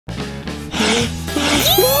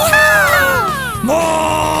More!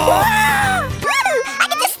 I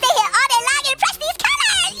can just stay here all day long and press these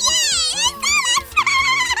colors!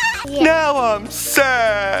 Yay! Now I'm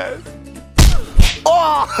sad.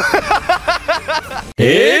 Oh!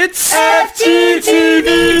 It's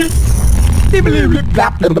FGTEEV!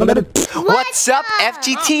 What's up,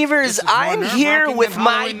 FGTeevers? I'm here with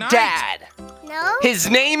my dad. No? His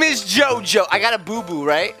name is JoJo. I got a boo-boo,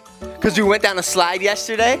 right? Because we went down a slide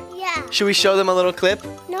yesterday? Yeah. Should we show them a little clip?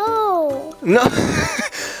 No. No.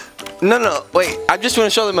 No. Wait, I just want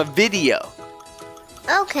to show them a video.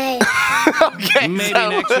 Okay. Okay. Maybe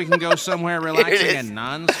next we can go somewhere relaxing and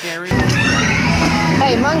non-scary.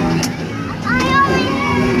 Hey, monkey.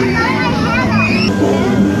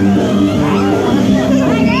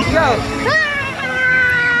 Go.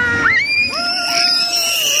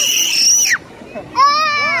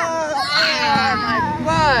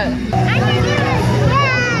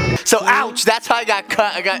 So, ouch, that's how I got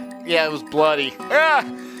cut. Yeah, it was bloody.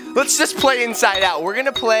 Let's just play Inside Out. We're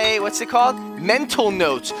gonna play, what's it called? Mental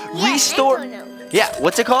Notes. Yeah, Restore. mental notes. Yeah,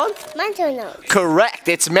 what's it called? Mental notes. Correct,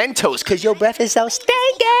 it's Mentos, because your breath is so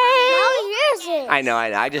stinky. Oh, yours is. I know.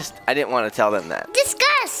 I didn't want to tell them that.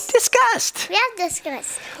 Discuss. Disgust. We have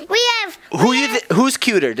discuss. We have. Who's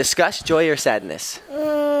cuter, disgust, joy, or sadness? What's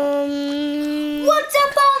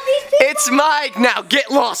up, all these people? It's Mike. Now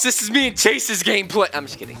get lost. This is me and Chase's gameplay. I'm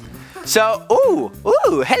just kidding. So, ooh,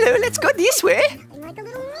 hello. Let's go this way.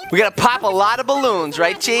 We gotta pop a lot of balloons,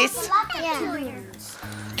 right, Chase? Yeah.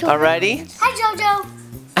 Alrighty. Hi, JoJo.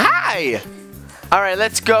 Hi. All right,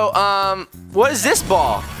 let's go. What is this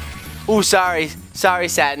ball? Ooh, sorry,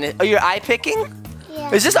 sadness. Oh, you're eye picking?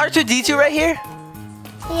 Yeah. Is this R2-D2 right here?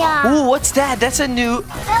 Yeah. Ooh, what's that? That's a new.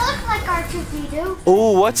 That looks like R2-D2.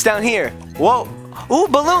 Ooh, what's down here? Whoa. Ooh,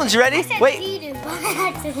 balloons. You ready? Wait. D2 by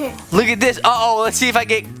accident. Look at this. Uh-oh, let's see if I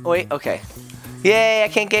get. Wait. Okay. Yay! I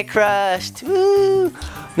can't get crushed. Woo.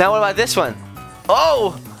 Now what about this one?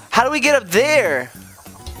 Oh, how do we get up there?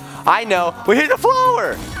 I know. We hit the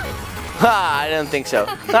flower. Ha! I don't think so.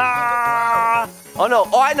 Ah! Oh no.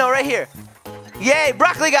 Oh, I know. Right here. Yay,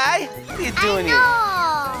 broccoli guy. What are you doing here?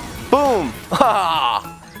 Boom. Ah.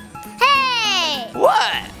 Hey!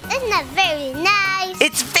 What? Isn't that very nice?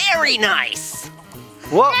 It's very nice.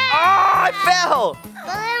 Whoa. Oh, I fell.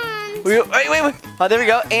 Balloons. Wait. Oh, there we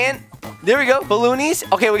go. And there we go. Balloonies.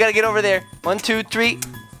 Okay, we got to get over there. 1, 2, 3.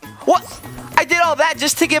 What? I did all that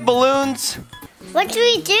just to get balloons. What do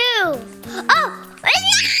we do? Oh!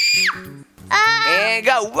 And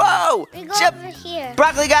go. Whoa. We go Jump. over here.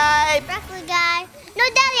 Broccoli guy. Broccoli guy. No,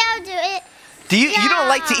 Daddy, I'll do it. You don't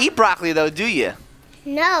like to eat broccoli though, do you?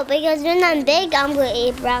 No, because when I'm big, I'm going to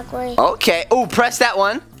eat broccoli. Okay. Oh, press that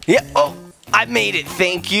one. Yeah. Oh, I made it.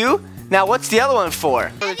 Thank you. Now, what's the other one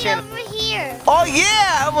for? Daddy, over here. Oh,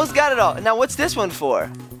 yeah. I almost got it all. Now, what's this one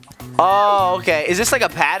for? Oh, okay. Is this like a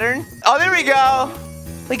pattern? Oh, there we go.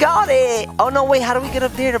 We got it. Oh, no, wait. How do we get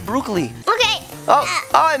up there to broccoli? Okay. Oh,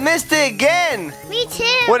 I missed it again. Me too.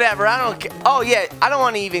 Whatever. I don't care. Oh, yeah. I don't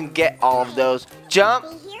want to even get all of those. Jump.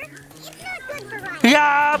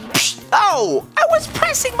 Yeah. Psh. Oh, I was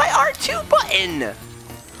pressing my R2 button.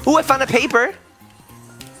 Ooh, I found a paper.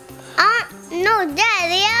 No,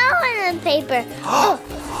 Daddy, I want a paper.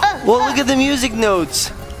 Well, look at the music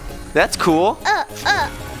notes. That's cool.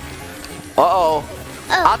 Uh-oh.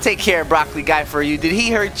 I'll take care of broccoli guy for you. Did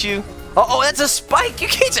he hurt you? Uh-oh, that's a spike. You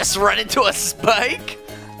can't just run into a spike.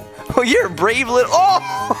 Oh, you're a brave little.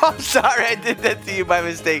 Oh, I'm sorry. I did that to you by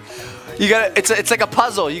mistake. You gotta. It's like a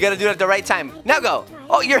puzzle. You gotta do it at the right time. Now go.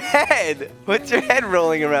 Oh, your head. What's your head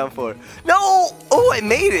rolling around for? No. Oh, I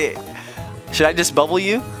made it. Should I just bubble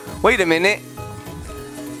you? Wait a minute.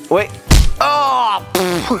 Wait. Oh,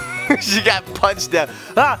 she got punched down.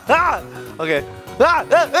 Okay.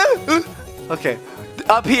 Okay.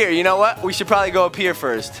 Up here. You know what? We should probably go up here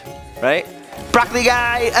first, right? Broccoli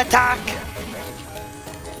guy, attack.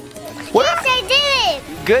 What? Yes, I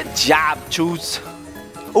did it. Good job, Choose.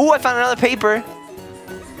 Oh, I found another paper.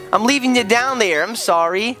 I'm leaving you down there. I'm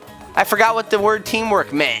sorry. I forgot what the word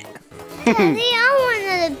teamwork meant. Daddy, I want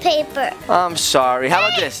another paper. I'm sorry. How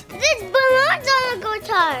about this? There's balloons on the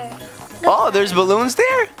guitar. Oh, there's balloons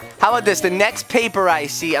there? How about this? The next paper I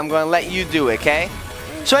see, I'm going to let you do, okay?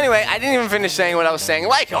 So anyway, I didn't even finish saying what I was saying.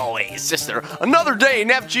 Like always, sister. Another day in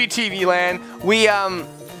FGTeEV land. We,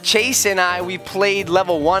 Chase and I, we played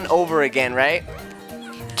level 1 over again, right?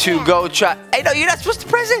 To go try. Hey, no, you're not supposed to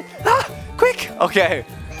press it. Ah, quick. Okay.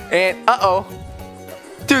 And, uh-oh.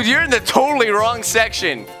 Dude, you're in the totally wrong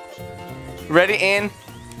section. Ready, and...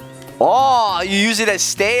 Oh, you use it as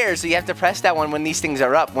stairs, so you have to press that one when these things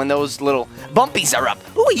are up, when those little bumpies are up.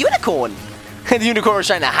 Ooh, a unicorn. The unicorn was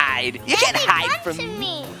trying to hide. You can't Daddy, hide come from to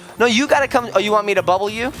me. No, you gotta come. Oh, you want me to bubble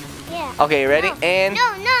you? Yeah. Okay, ready? No. And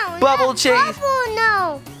No. bubble chase. Bubble,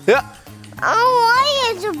 no. Yeah. I don't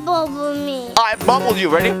want you to bubble me. I bubbled you.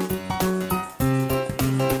 Ready?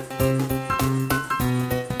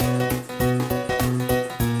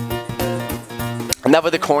 Enough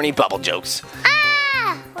of the corny bubble jokes.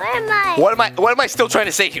 Ah! Where am I? What am I still trying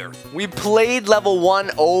to say here? We played level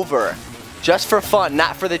 1 over just for fun,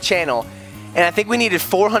 not for the channel. And I think we needed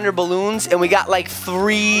 400 balloons and we got like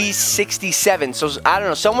 367. So I don't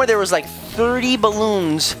know, somewhere there was like 30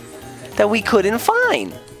 balloons that we couldn't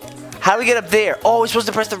find. How do we get up there? Oh, we're supposed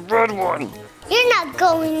to press the red one. You're not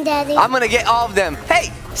going, Daddy. I'm gonna get all of them.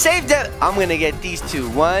 Hey, save them. I'm gonna get these two.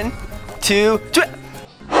 1, 2, 3.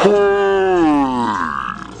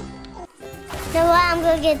 So I'm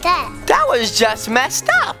gonna get that. That was just messed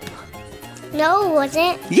up. No, it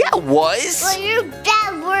wasn't. Yeah, it was. Well, you're a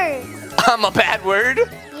bad word. I'm a bad word?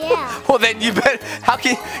 Yeah. Well, then you bet. How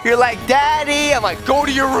can you're like, Daddy? I'm like, go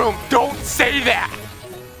to your room. Don't say that.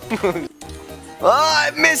 Oh,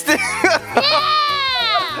 I missed it.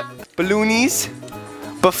 Yeah! Balloonies,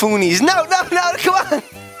 buffoonies. No, come on.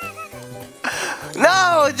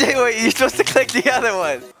 No, Jay, wait. You're supposed to click the other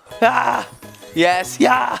one. Ah, yes,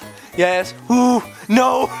 yeah, yes. Ooh,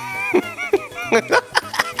 no.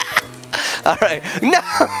 All right. No,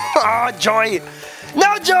 oh, Joy.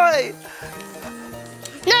 No, Joy.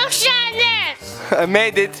 No sadness. I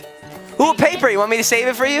made it. Ooh, paper. You want me to save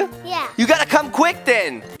it for you? Yeah. You gotta come quick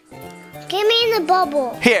then. Get me in the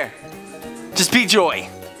bubble. Here. Just be Joy.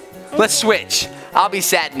 Let's switch. I'll be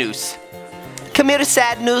Sad Noose. Come here to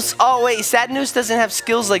Sad Noose. Oh, wait. Sad Noose doesn't have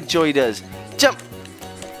skills like Joy does. Jump.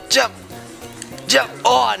 Jump. Jump.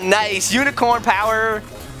 Oh, nice. Unicorn power.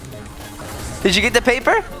 Did you get the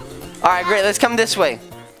paper? All right, great. Let's come this way.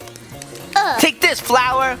 Take this,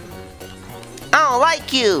 flower. I don't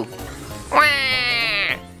like you.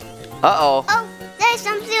 Uh-oh. Oh, there's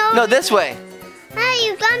something over No, this way. Hey,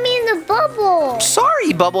 you got me in the bubble.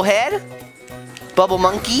 Sorry, Bubblehead. Bubble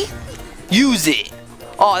Monkey. Use it.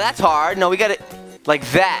 Oh, that's hard. No, we got it like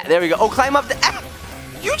that. There we go. Oh, climb up the... Ah,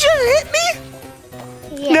 you just hit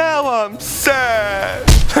me? Yeah. Now I'm sad.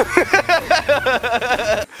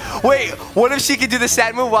 Wait, what if she could do the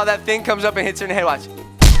sad move while that thing comes up and hits her in the head? Watch.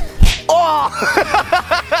 Oh!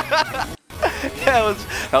 that was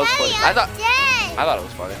funny. I thought it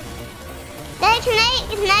was funny. Daddy,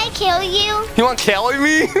 can I kill you? You want to kill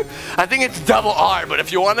me? I think it's double R, but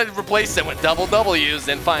if you want to replace it with double W's,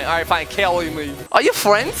 then fine. All right, fine, kill me. Are you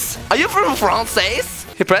friends? Are you from France?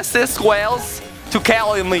 You press this squares to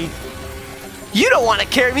kill me. You don't want to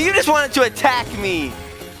carry me. You just wanted to attack me.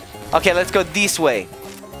 Okay, let's go this way.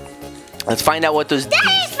 Let's find out what those...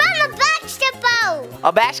 Daddy, from a basketball.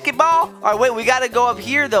 A basketball? All right, wait, we got to go up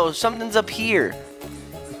here, though. Something's up here.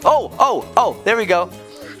 Oh, there we go.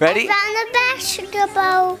 Ready? I found a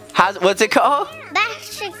basketball. What's it called?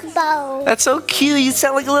 Basketball. That's so cute. You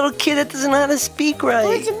sound like a little kid that doesn't know how to speak right.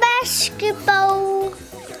 What's a basketball?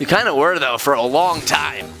 You kind of were, though, for a long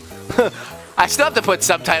time. I still have to put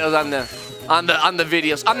subtitles on the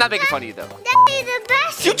videos. I'm not making fun of you, though. Daddy, the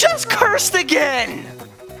basketball. You just cursed again.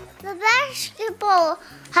 The basketball.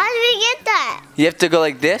 How do we get that? You have to go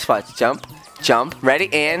like this. Watch. Jump. Jump.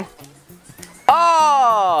 Ready? And...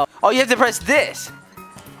 Oh! Oh, you have to press this.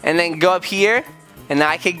 And then go up here. And now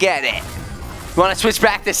I can get it. You want to switch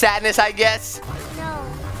back to sadness, I guess? No.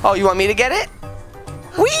 Oh, you want me to get it?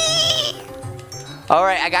 Whee! All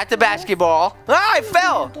right, I got the basketball. Ah, I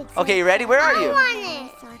fell. Okay, you ready? Where are you? I want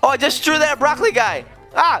it. Oh, I just threw that broccoli guy.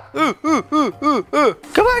 Ah! Come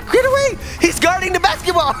on, get away! He's guarding the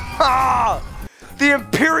basketball. Ah! The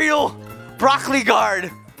Imperial broccoli guard.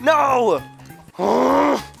 No!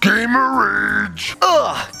 Gamer rage.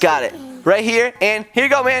 Ugh! Got it. Right here, and here you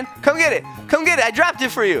go, man. Come get it. Come get it. I dropped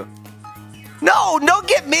it for you. No, don't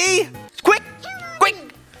get me. Quick,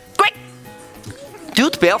 quick, quick.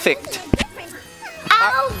 Dude, perfect.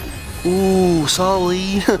 Ow. Ooh,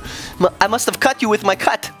 sorry. I must have cut you with my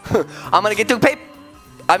cut. I'm gonna get the paper.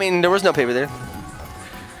 I mean, there was no paper there.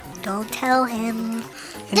 Don't tell him.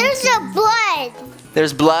 There's a blood.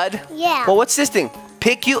 There's blood? Yeah. Well, what's this thing?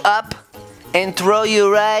 Pick you up and throw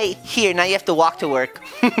you right here. Now you have to walk to work.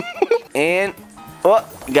 And, oh,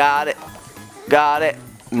 got it. Got it.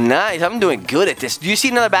 Nice, I'm doing good at this. Do you see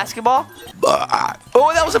another basketball?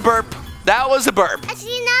 Oh, that was a burp. That was a burp. I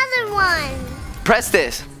see another one. Press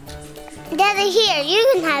this. Daddy, here, you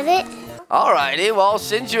can have it. Alrighty, well,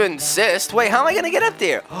 since you insist. Wait, how am I gonna get up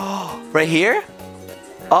there? Oh, right here?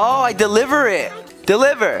 Oh, I deliver it.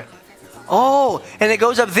 Deliver. Oh, and it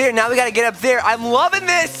goes up there. Now we gotta get up there. I'm loving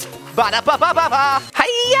this. Ba-da-ba-ba-ba-ba.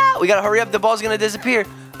 Hiya! We gotta hurry up. The ball's gonna disappear.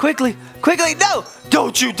 Quickly, quickly. No!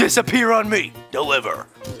 Don't you disappear on me. Deliver.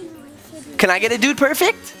 Can I get a dude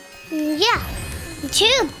perfect? Yeah.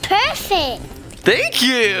 Dude, perfect. Thank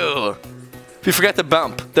you. We forgot the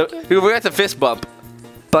bump. We forgot the fist bump.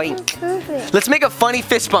 Boink. Perfect. Let's make a funny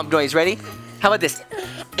fist bump noise. Ready? How about this?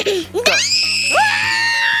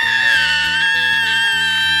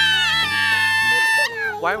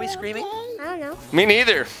 Why are we screaming? I don't know. Me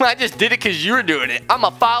neither. I just did it because you were doing it. I'm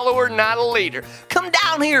a follower, not a leader. Come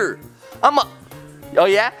down here. Oh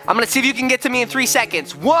yeah? I'm gonna see if you can get to me in 3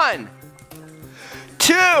 seconds. 1,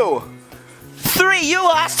 2, 3. You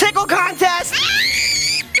lost. Tickle contest.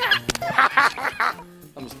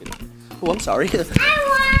 I'm just kidding. Oh, I'm sorry.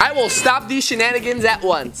 I will stop these shenanigans at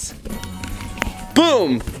once.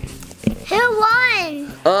 Boom. Who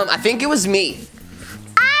won? I think it was me.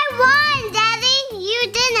 I won, Daddy. You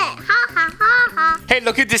didn't. Ha ha ha ha. Hey,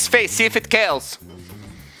 look at this face. See if it kills.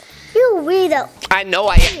 You weirdo. I know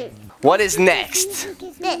I am. What is next?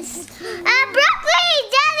 This. Broccoli,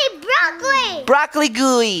 Daddy, broccoli. Broccoli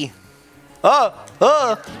gooey. Oh.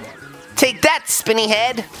 Take that, spinny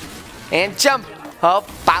head. And jump. Oh,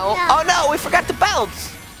 bounce. Oh no, we forgot to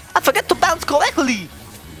bounce. I forgot to bounce correctly.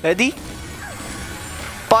 Ready?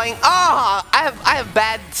 Boing. Oh, I have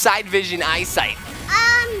bad side vision eyesight.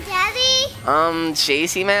 Daddy.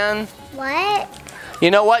 Chasey, man. What?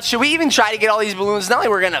 You know what? Should we even try to get all these balloons? Not like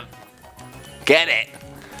we're gonna get it.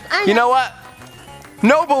 You know what?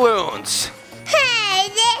 No balloons. Hey,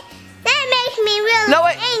 that makes me really No,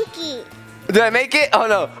 wait. angry. Did I make it? Oh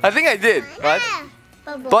no, I think I did. What?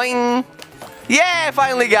 Boing. Yeah, I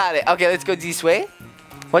finally got it. Okay, let's go this way.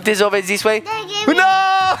 What is over this way? No!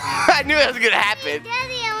 I knew that was gonna happen.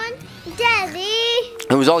 Daddy.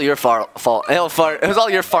 It was all your fault. It was all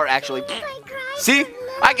your fart, actually. See?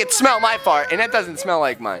 I can smell my fart, and that doesn't smell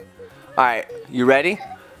like mine. All right, you ready?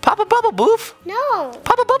 Pop a bubble, boof. No.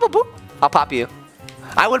 Pop a bubble, boof. I'll pop you.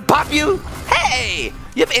 I would pop you. Hey,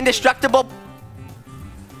 you have indestructible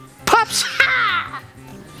pops.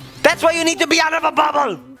 That's why you need to be out of a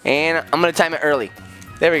bubble. And I'm gonna time it early.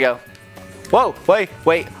 There we go. Whoa, wait.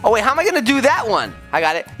 Oh wait, how am I gonna do that one? I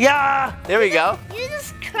got it. Yeah, there we go. You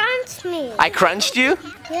just crunched me. I crunched you?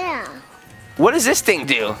 Yeah. What does this thing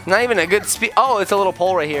do? Not even a good speed. Oh, it's a little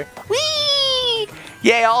pole right here. Whee!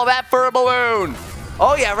 Yay, all that for a balloon.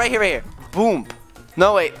 Oh yeah, right here. Boom.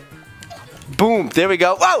 No, wait. Boom, there we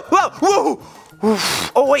go. Whoa.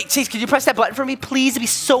 Oof. Oh wait, Chase, could you press that button for me, please? It'd be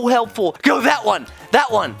so helpful. Go, that one.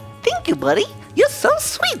 Thank you, buddy. You're so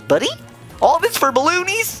sweet, buddy. All this for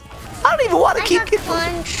balloonies? I don't even want to keep it.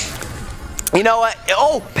 You know what?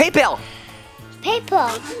 Oh, PayPal.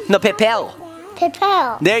 PayPal. No, PayPal.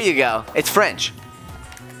 PayPal. There you go. It's French.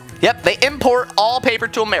 Yep, they import all paper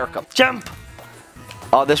to America. Jump.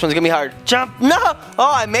 Oh, this one's gonna be hard. Jump. No.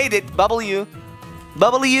 Oh, I made it. Bubble you.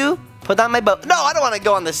 Put on my bubble. No, I don't want to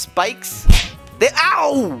go on the spikes.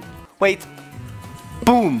 Ow. Wait.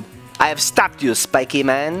 Boom. I have stopped you, spiky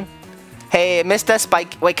man. Hey, Mr.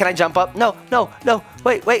 Spike. Wait, can I jump up? No.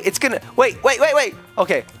 Wait. It's gonna. Wait.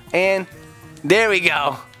 Okay. And there we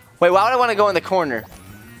go. Wait, why would I want to go in the corner?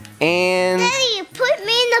 And. Daddy, you put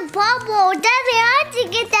me in the bubble. Daddy, I have to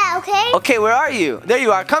get that, okay? Okay, where are you? There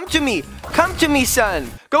you are. Come to me, son.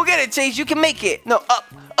 Go get it, Chase. You can make it. No,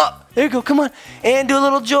 up. There you go. Come on. And do a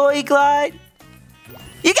little joy glide.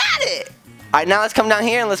 You got it. All right, now let's come down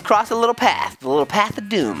here and let's cross a little path. The little path of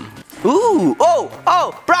doom. Ooh. Oh.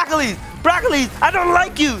 Broccolis. I don't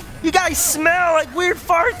like you. You guys smell like weird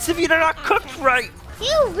farts if you're not cooked right.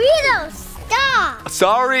 You weirdo. Stop.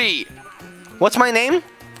 Sorry. What's my name?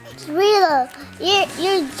 Weirdo.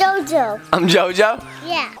 You're Jojo. I'm Jojo?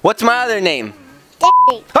 Yeah. What's my other name?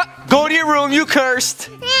 Daddy. Go to your room, you cursed.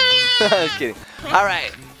 Just kidding. All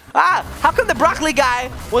right. How come the broccoli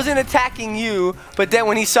guy wasn't attacking you, but then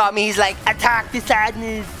when he saw me, he's like, attack the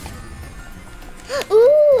sadness.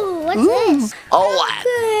 Ooh, what's this?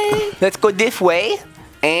 Oh, let's go this way.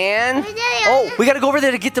 And, we gotta go over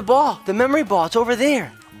there to get the ball, the memory ball. It's over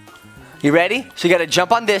there. You ready? So you gotta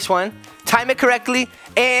jump on this one, time it correctly,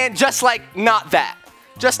 and just like not that.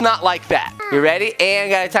 Just not like that. You ready?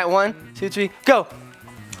 And gotta time 1, 2, 3, go.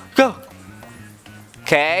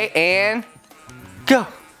 Okay, and go.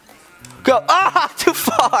 Too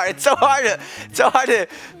far. It's so hard to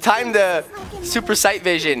time the super sight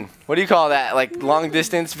vision. What do you call that? Like long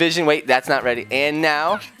distance vision? Wait, that's not ready. And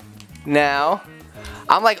now.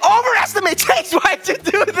 I'm like, overestimate Chase. Why'd you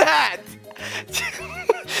do that?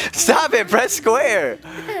 Stop it. Press square.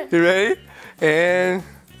 You ready? And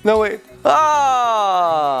no, wait.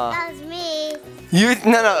 Oh. That was me. You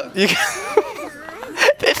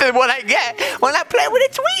This is what I get when I play with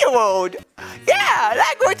a 3-year-old. Yeah,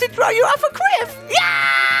 I'm going to throw you off a cliff.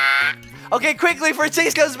 Yeah! Okay, quickly before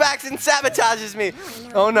Chase goes back and sabotages me.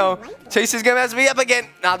 Oh no, Chase is gonna mess me up again.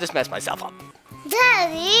 I'll just mess myself up.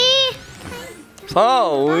 Daddy.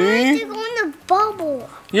 Oh, You go in the bubble.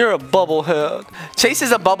 you're a bubblehead. Chase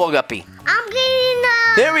is a bubble guppy. I'm getting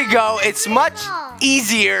the. There we go. It's much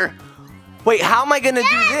easier. Wait, how am I gonna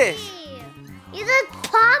do this? You just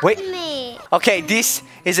popped Wait. me. Okay, this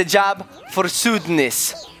is a job for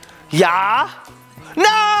Soodness. Yeah?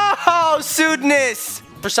 No, Soodness.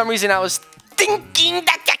 For some reason, I was thinking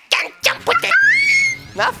that I can't jump with it.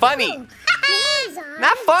 Not funny.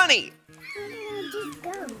 Not funny. Just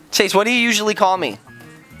go. Chase, what do you usually call me?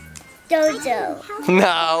 Dojo.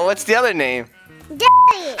 No, what's the other name?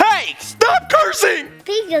 Daddy. Hey, stop cursing!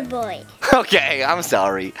 Pika boy. Okay, I'm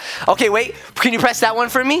sorry. Okay, wait. Can you press that one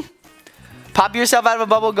for me? Pop yourself out of a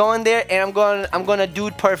bubble, go in there, and I'm gonna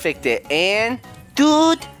dude perfect it. And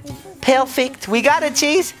dude perfect. We got it,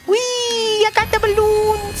 Chase. Whee! I got the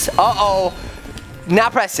balloons. Uh-oh. Now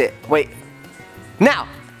press it. Wait. Now.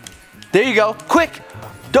 There you go. Quick.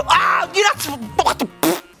 You're not supposed to.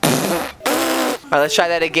 All right, let's try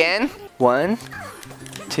that again. 1,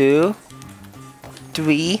 2,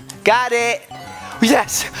 3. Got it.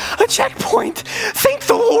 Yes, a checkpoint. Thank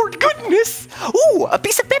the Lord goodness. Ooh, a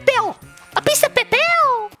piece of pepper. A piece of pepper.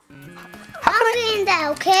 How can I'm getting that,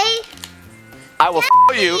 okay? I will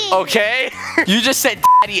you, okay? You just said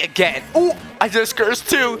daddy again. Ooh, I just cursed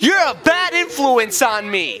too. You're a bad influence on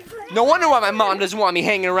me. No wonder why my mom doesn't want me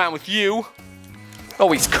hanging around with you.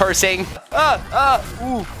 Always cursing.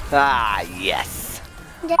 Ooh. Ah, yes.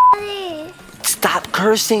 Daddy. Stop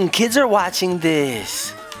cursing. Kids are watching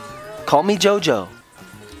this. Call me JoJo.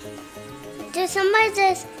 Did somebody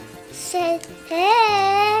just say,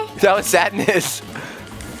 hey? That was sadness.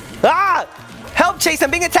 Ah! Help, Chase. I'm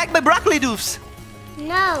being attacked by broccoli doofs.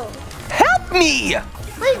 No. Help me!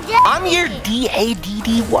 Wait, Daddy. I'm your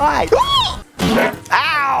D-A-D-D-Y.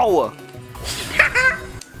 Ow!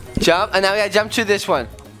 Jump, and now we gotta jump to this one.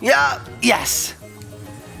 Yeah, yes.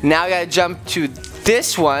 Now we gotta jump to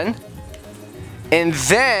this one. And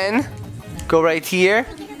then go right here.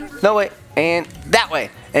 No, wait. And that way.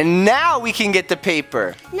 And now we can get the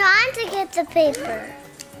paper. No, I'm to get the paper.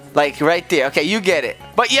 Like right there. Okay, you get it.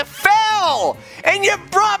 But you fell! And you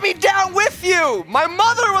brought me down with you! My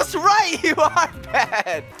mother was right! You are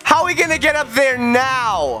bad! How are we gonna get up there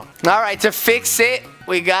now? Alright, to fix it,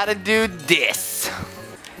 we gotta do this.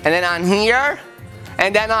 And then on here.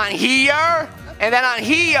 And then on here. And then on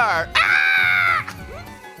here. Ah!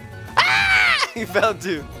 Ah! You fell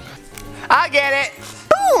too. I get it.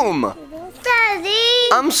 Boom! Daddy.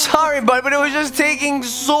 I'm sorry, bud, but it was just taking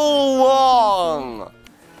so long.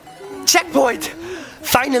 Checkpoint!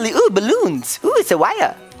 Finally, ooh, balloons. Ooh, it's a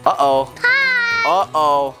wire. Uh-oh. Hi.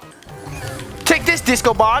 Uh-oh. Take this,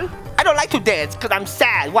 disco ball. I don't like to dance because I'm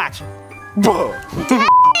sad. Watch.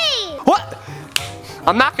 What?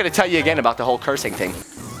 I'm not going to tell you again about the whole cursing thing.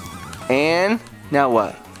 And now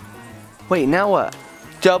what? Wait, now what?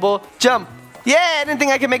 Double jump. Yeah, I didn't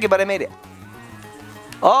think I could make it, but I made it.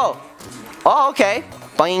 Oh. Oh, okay.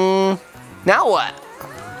 Boing. Now what?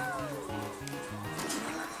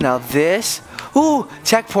 Now this. Ooh,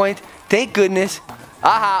 checkpoint. Thank goodness.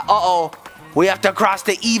 Aha, uh-oh. We have to cross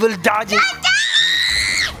the evil dodgy.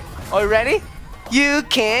 Are you ready? You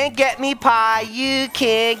can't get me, pie. You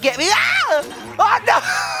can't get me. Ah! Oh, no.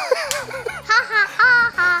 Ha ha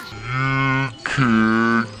ha ha. You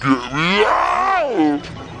can't get me out!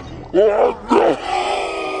 Oh no!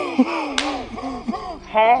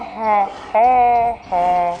 Ha ha ha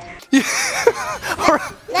ha!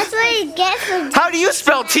 That's what you get for. How do you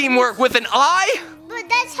spell teamwork with an I? But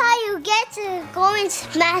that's how you get to go and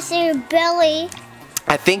smash your belly.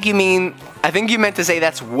 I think you meant to say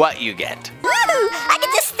that's what you get. Woo! I can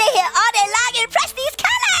just stay here all day long and press these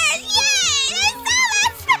colors. Yay!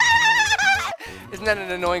 Isn't that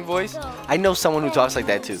an annoying voice? I know someone who talks like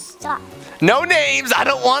that too. Stop. No names. I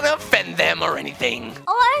don't want to offend them or anything.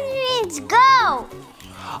 Orange means go.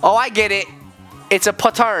 Oh, I get it. It's a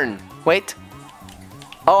pattern. Wait.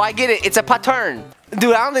 Oh, I get it. It's a pattern.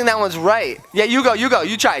 Dude, I don't think that one's right. Yeah, you go.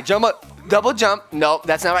 You try. Jump up. Double jump. Nope,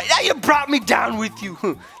 that's not right. Yeah, you brought me down with you.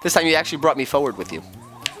 This time you actually brought me forward with you.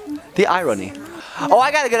 The irony. Oh,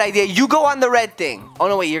 I got a good idea. You go on the red thing. Oh,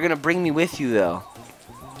 no, wait. You're going to bring me with you, though.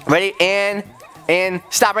 Ready? And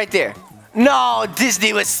stop right there. No,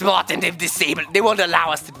 Disney was smart and they've disabled. They won't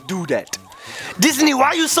allow us to do that. Disney, why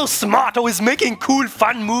are you so smart? Always making cool,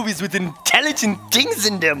 fun movies with intelligent things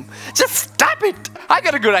in them. Just stop it. I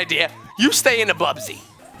got a good idea. You stay in a Bubsy.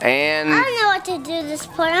 And I don't know what to do this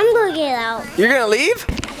part. I'm gonna get out. you're gonna leave?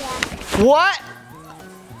 Yeah. What?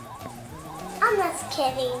 I'm just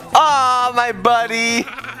kidding. Oh, my buddy.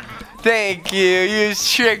 Thank you. You're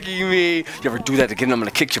tricking me. You ever do that again, I'm gonna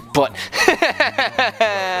kick your butt.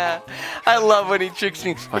 I love when he tricks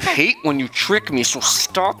me. I hate when you trick me, so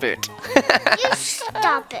stop it. You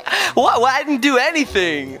stop it. What? Well, I didn't do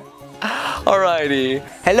anything. Alrighty.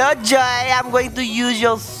 Hello, Joy. I'm going to use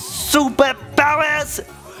your superpowers.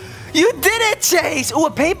 You did it, Chase. Ooh,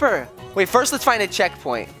 a paper. Wait, first let's find a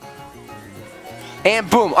checkpoint. And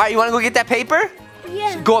boom. All right, you want to go get that paper?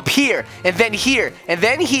 Yeah. Go up here, and then here, and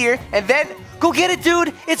then here, and then go get it,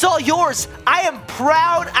 dude. It's all yours. I am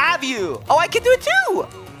proud of you. Oh, I can do it too.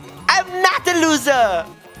 I'm not the loser.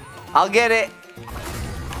 I'll get it.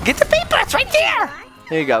 Get the paper. It's right there.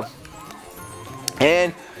 There you go.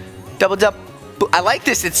 And double jump. I like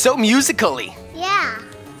this. It's so musically. Yeah.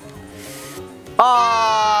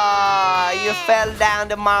 Oh, you fell down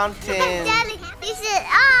the mountain. Daddy, you said,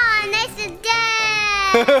 oh, nice to dad.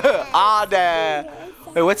 Ah, there.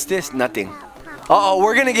 Wait, what's this? Nothing. Uh-oh,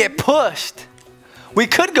 we're gonna get pushed. We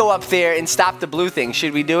could go up there and stop the blue thing.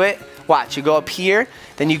 Should we do it? Watch, you go up here,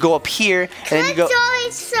 then you go up here, and then you go... Joy,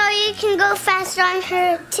 so you can go faster on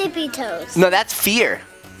her tippy toes. No, that's fear.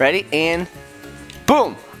 Ready? And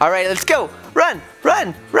boom. All right, let's go. Run,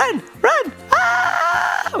 run, run, run.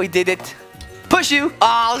 Ah! We did it. Push you. Oh,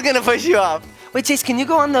 I was gonna push you off. Wait, Chase, can you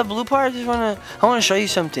go on the blue part? I wanna show you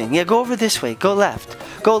something. Yeah, go over this way. Go left.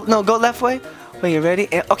 Go left way. Wait, you ready?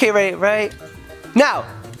 Okay, ready, right? Now.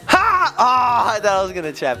 Ha! Oh, I thought I was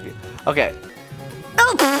gonna trap you. Okay.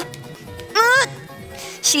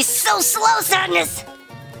 She's so slow, Sadness.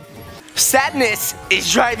 Sadness is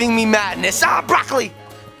driving me madness. Ah, broccoli.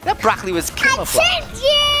 That broccoli was camouflage. I tricked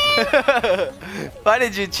you. Why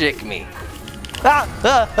did you trick me?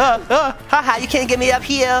 Haha, you can't get me up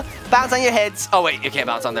here. Bounce on your heads. Oh wait, you can't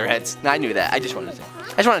bounce on their heads. No, I knew that. I just want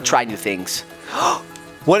to try new things.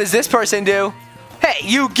 What does this person do? Hey,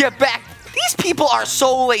 you get back. These people are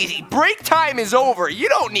so lazy. Break time is over. You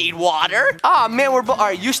don't need water. Oh man, all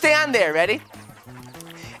right, you stay on there. Ready?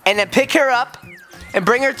 And then pick her up and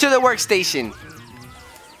bring her to the workstation.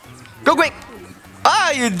 Go quick.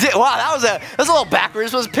 Oh, you did. Wow, that was a little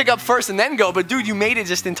backwards. You're supposed to pick up first and then go, but dude, you made it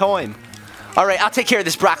just in time. All right, I'll take care of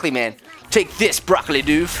this broccoli, man. Take this, broccoli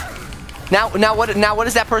doof. Now what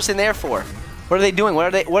is that person there for? What are they doing?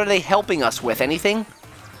 What are they helping us with? Anything?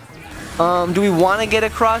 Do we want to get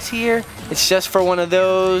across here? It's just for one of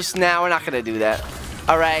those. Nah, we're not gonna do that.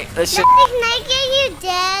 All right, let's just. Daddy, can I get you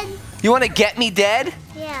dead? You want to get me dead?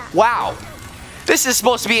 Yeah. Wow. This is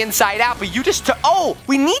supposed to be inside out, but you just took. Oh,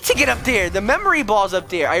 we need to get up there. The memory ball's up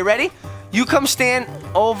there. Are you ready? You come stand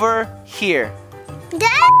over here.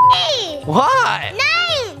 Daddy! What?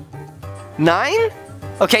 9. 9?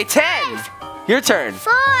 Okay, 10. Your turn.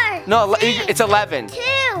 4. No, 3, it's 11. 2.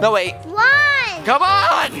 No, wait. 1. Come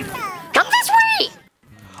on! Come this way.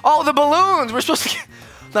 Oh, the balloons. We're supposed to get...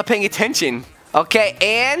 I'm not paying attention. Okay,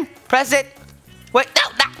 and press it. Wait, no,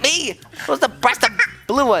 not me. I'm supposed to press the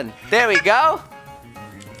blue one. There we go.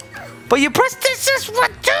 But you pressed this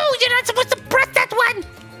one too. You're not supposed to press that one.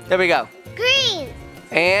 There we go. Green.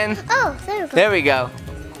 And Oh, there we go. there we go.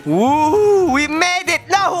 Woo, we made it.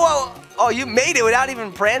 No, whoa. Oh, you made it without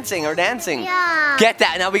even prancing or dancing. Yeah. Get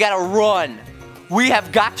that. Now we gotta run. We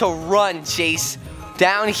have got to run, Chase.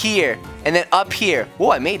 Down here and then up here.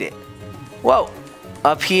 Whoa, I made it. Whoa.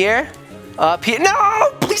 Up here. Up here.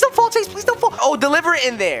 No! Please don't fall, Chase. Please don't fall. Oh, deliver it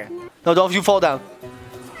in there. No, don't you fall down.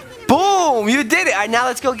 Boom! You did it. All right, now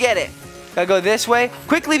let's go get it. Gotta go this way.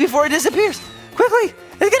 Quickly before it disappears. Quickly.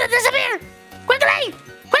 It's gonna disappear. Quickly.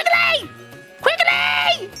 Quickly.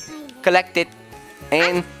 Quickly. Collect it.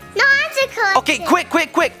 And... No, I have to collect Okay, it. quick.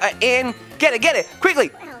 And get it. Quickly.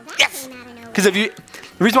 Yes. Because if you...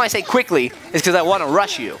 The reason why I say quickly is because I want to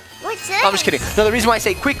rush you. What's this? I'm just kidding. No, the reason why I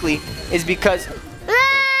say quickly is because...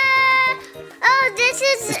 Oh, this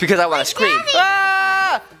is... It's because I want to scream. Daddy.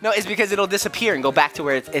 Ah! No, it's because it'll disappear and go back to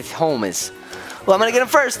where its home is. Well, I'm going to get him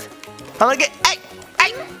first. I'm going to get...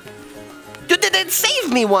 Hey! You didn't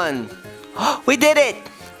save me one. We did it.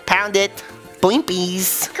 Pound it.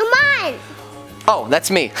 Boimpies. Come on. Oh,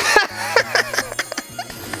 that's me.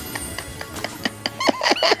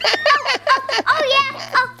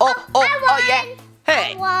 Oh, yeah. I won. Yeah.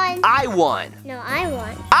 Hey, I won. No, I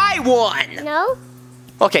won. I won. No?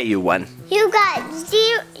 Okay, you won. You got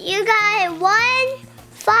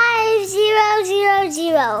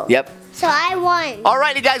 15000. Yep. So I won.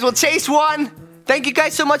 Alrighty, guys. Well, Chase won. Thank you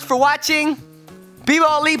guys so much for watching.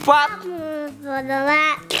 B-ball leap pop.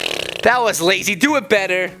 That was lazy. Do it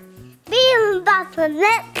better.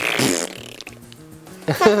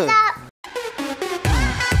 Thumbs up.